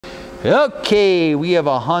Okay, we have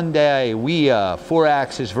a Hyundai Wia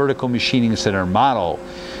 4-axis vertical machining center model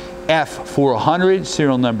F400,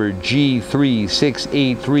 serial number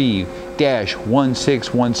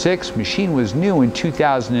G3683-1616. Machine was new in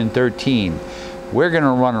 2013. We're going to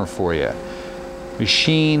run her for you.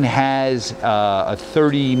 Machine has a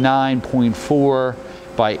 39.4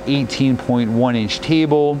 by 18.1 inch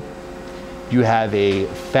table. You have a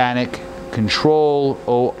FANUC control,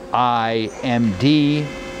 OIMD,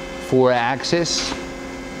 4-axis.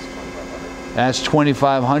 That's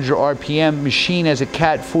 2,500 RPM. Machine has a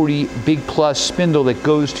Cat 40 Big Plus spindle that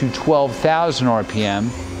goes to 12,000 RPM.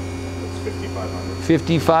 That's 5,500.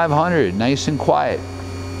 5,500, nice and quiet.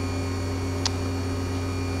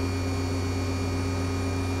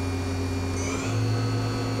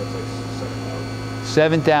 That's like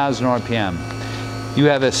 7,000 RPM. You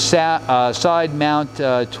have a side mount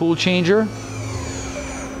tool changer,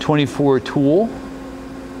 24 tool.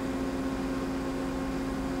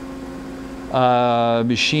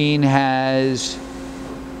 Machine has,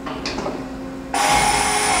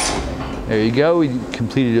 there you go, we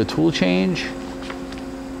completed a tool change.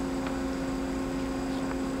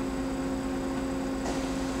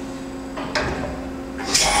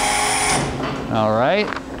 All right,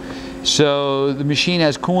 so the machine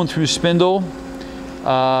has coolant through spindle.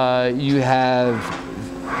 You have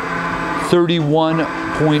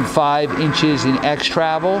 31.5 inches in X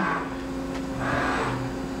travel.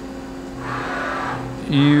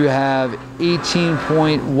 You have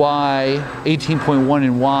 18.1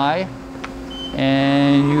 in Y,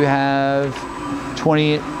 and you have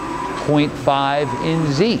 20.5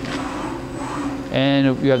 in Z.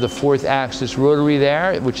 And you have the 4th-axis rotary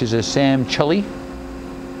there, which is a Sam Chully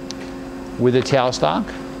with a tailstock.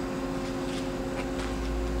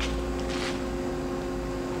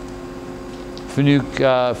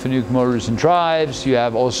 FANUC motors and drives. You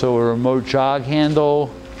have also a remote jog handle.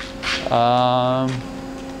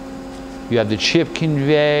 You have the chip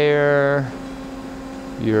conveyor,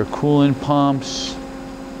 your coolant pumps.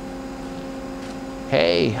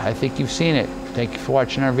 Hey, I think you've seen it. Thank you for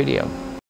watching our video.